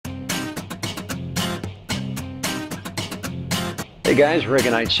Hey guys,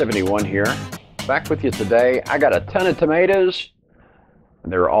 Reaganite71 here. Back with you today. I got a ton of tomatoes.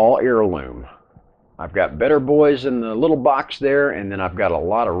 They're all heirloom. I've got Better Boys in the little box there, and then I've got a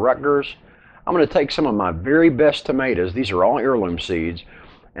lot of Rutgers. I'm going to take some of my very best tomatoes. These are all heirloom seeds,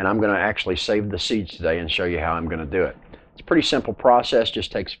 and I'm going to actually save the seeds today and show you how I'm going to do it. It's a pretty simple process,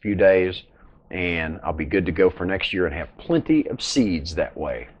 just takes a few days, and I'll be good to go for next year and have plenty of seeds that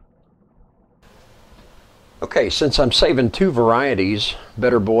way. Okay, since I'm saving two varieties,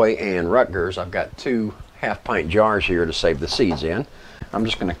 Better Boy and Rutgers, I've got two half-pint jars here to save the seeds in. I'm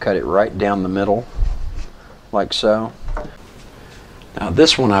just going to cut it right down the middle, like so. Now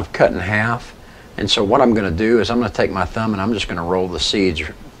this one I've cut in half, and so what I'm going to do is I'm going to take my thumb and I'm just going to roll the seeds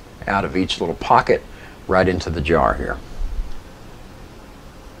out of each little pocket right into the jar here.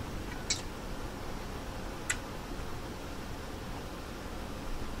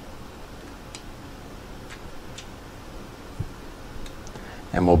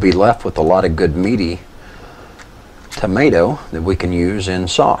 And we'll be left with a lot of good meaty tomato that we can use in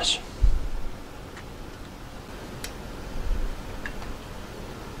sauce.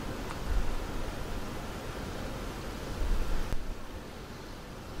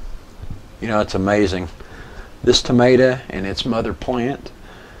 You know, it's amazing. This tomato and its mother plant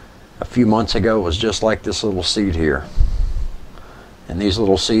a few months ago was just like this little seed here. And these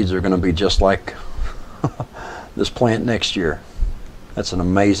little seeds are going to be just like this plant next year. That's an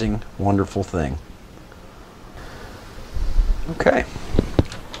amazing, wonderful thing. Okay.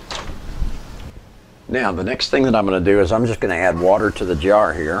 Now the next thing that I'm going to do is I'm just going to add water to the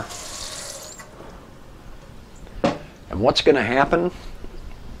jar here. And what's going to happen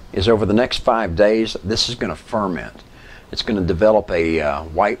is over the next 5 days, this is going to ferment. It's going to develop a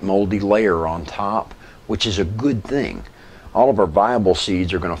white moldy layer on top, which is a good thing. All of our viable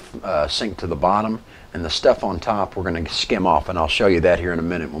seeds are going to sink to the bottom, and the stuff on top we're going to skim off, and I'll show you that here in a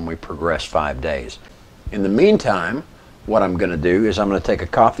minute when we progress 5 days. In the meantime, what I'm going to do is I'm going to take a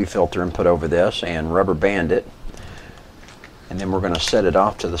coffee filter and put over this and rubber band it, and then we're going to set it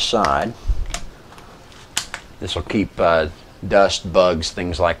off to the side. This will keep dust, bugs,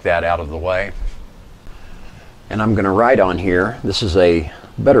 things like that out of the way. And I'm going to write on here, this is a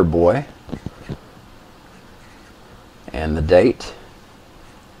Better Boy, and the date,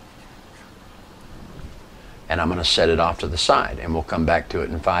 and I'm going to set it off to the side, and we'll come back to it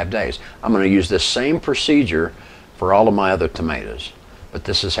in 5 days. I'm going to use this same procedure for all of my other tomatoes, but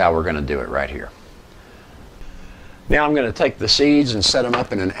this is how we're going to do it right here. Now I'm going to take the seeds and set them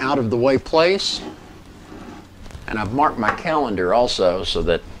up in an out-of-the-way place, and I've marked my calendar also so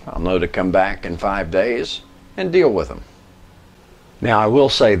that I'll know to come back in 5 days and deal with them. Now I will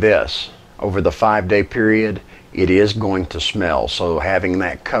say this, over the 5-day period, it is going to smell, so having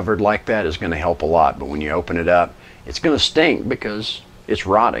that covered like that is going to help a lot. But when you open it up, it's going to stink because it's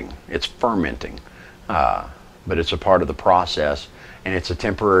rotting, it's fermenting. But it's a part of the process, and it's a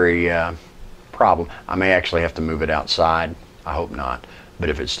temporary problem. I may actually have to move it outside. I hope not. But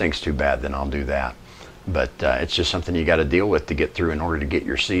if it stinks too bad, then I'll do that. But it's just something you got to deal with to get through in order to get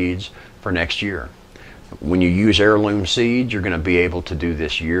your seeds for next year. When you use heirloom seeds, you're going to be able to do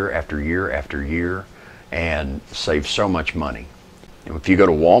this year after year after year and save so much money. And if you go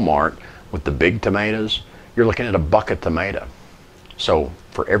to Walmart with the big tomatoes, you're looking at $1 a tomato. So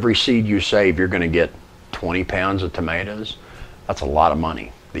for every seed you save, you're going to get 20 pounds of tomatoes. That's a lot of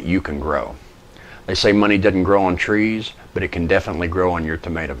money that you can grow. They say money doesn't grow on trees, but it can definitely grow on your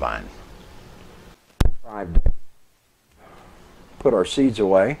tomato vine. Put our seeds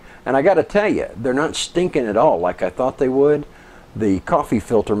away, and I got to tell you, they're not stinking at all like I thought they would. The coffee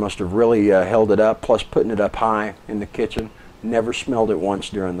filter must have really held it up, plus putting it up high in the kitchen. Never smelled it once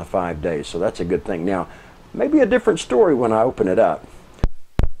during the 5 days, so that's a good thing. Now, maybe a different story when I open it up.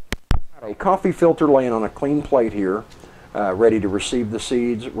 A coffee filter laying on a clean plate here, ready to receive the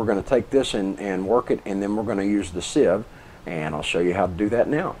seeds. We're going to take this and work it, and then we're going to use the sieve, and I'll show you how to do that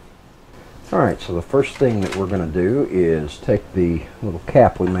now. Alright, so the first thing that we're going to do is take the little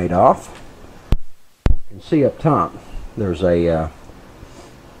cap we made off. You can see up top there's a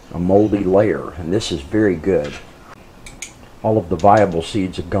moldy layer, and this is very good. All of the viable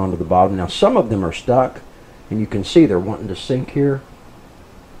seeds have gone to the bottom. Now some of them are stuck, and you can see they're wanting to sink here.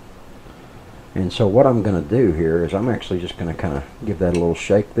 And so what I'm going to do here is I'm actually just going to kind of give that a little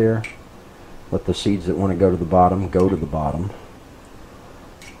shake there. Let the seeds that want to go to the bottom go to the bottom.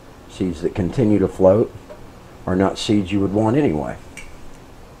 Seeds that continue to float are not seeds you would want anyway.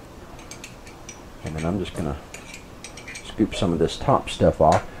 And then I'm just going to scoop some of this top stuff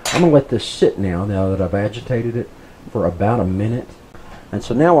off. I'm going to let this sit now that I've agitated it for about a minute. And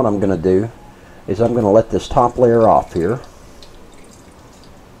so now what I'm going to do is I'm going to let this top layer off here.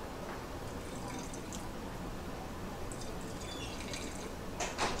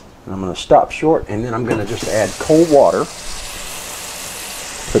 I'm going to stop short, and then I'm going to just add cold water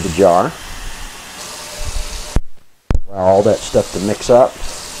to the jar. Allow all that stuff to mix up.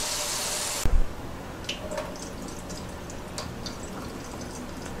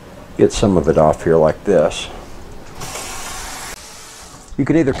 Get some of it off here like this. You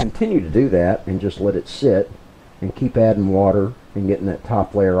can either continue to do that and just let it sit and keep adding water and getting that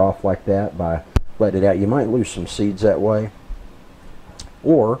top layer off like that by letting it out. You might lose some seeds that way.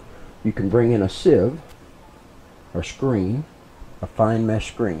 Or you can bring in a sieve or screen, a fine mesh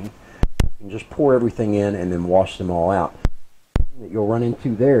screen, and just pour everything in and then wash them all out. The thing that you'll run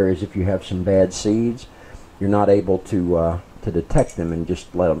into there is if you have some bad seeds, you're not able to detect them and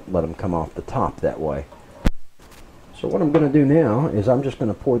just let them come off the top that way. So what I'm going to do now is I'm just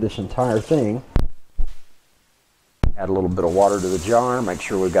going to pour this entire thing, add a little bit of water to the jar, make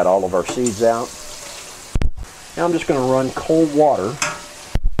sure we've got all of our seeds out. Now I'm just going to run cold water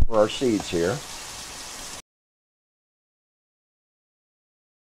for our seeds here.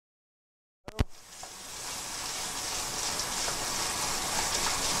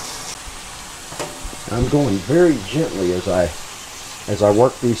 I'm going very gently as I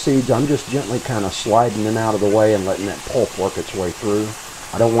work these seeds. I'm just gently kind of sliding them out of the way and letting that pulp work its way through.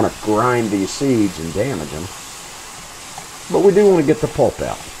 I don't want to grind these seeds and damage them, but we do want to get the pulp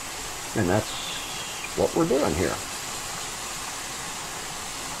out, and that's what we're doing here.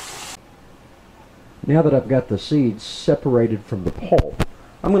 Now that I've got the seeds separated from the pulp,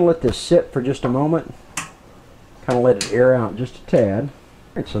 I'm going to let this sit for just a moment, kind of let it air out just a tad. All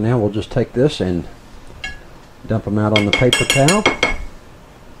right, so now we'll just take this and dump them out on the paper towel.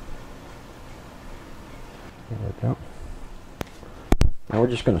 There we go. Now we're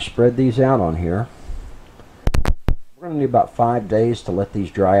just going to spread these out on here. We're going to need about 5 days to let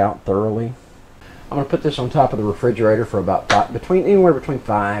these dry out thoroughly. I'm going to put this on top of the refrigerator for about anywhere between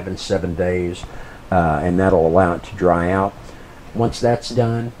 5 and 7 days, and that'll allow it to dry out. Once that's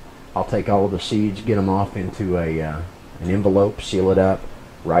done, I'll take all of the seeds, get them off into an envelope, seal it up,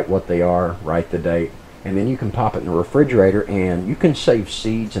 write what they are, write the date, and then you can pop it in the refrigerator, and you can save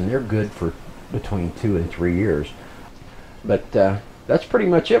seeds, and they're good for between 2 and 3 years. But that's pretty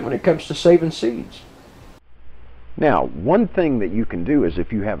much it when it comes to saving seeds. Now, one thing that you can do is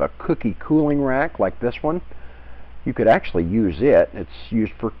if you have a cookie cooling rack like this one, you could actually use it. It's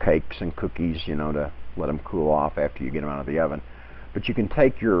used for cakes and cookies, you know, to let them cool off after you get them out of the oven. But you can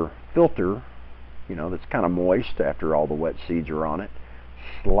take your filter, you know, that's kind of moist after all the wet seeds are on it,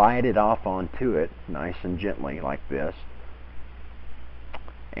 slide it off onto it nice and gently like this,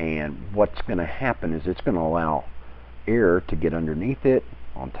 and what's going to happen is it's going to allow air to get underneath it,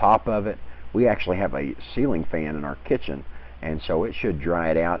 on top of it. We actually have a ceiling fan in our kitchen, and so it should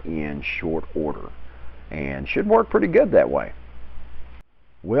dry it out in short order and should work pretty good that way.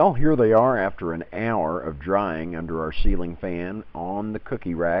 Well, here they are after an hour of drying under our ceiling fan on the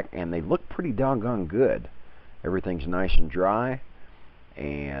cookie rack, and they look pretty doggone good. Everything's nice and dry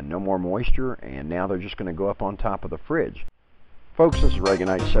and no more moisture, and now they're just going to go up on top of the fridge. Folks, this is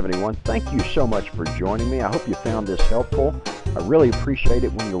Reaganite71. Thank you so much for joining me. I hope you found this helpful. I really appreciate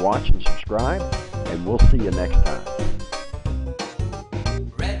it when you watch and subscribe, and we'll see you next time.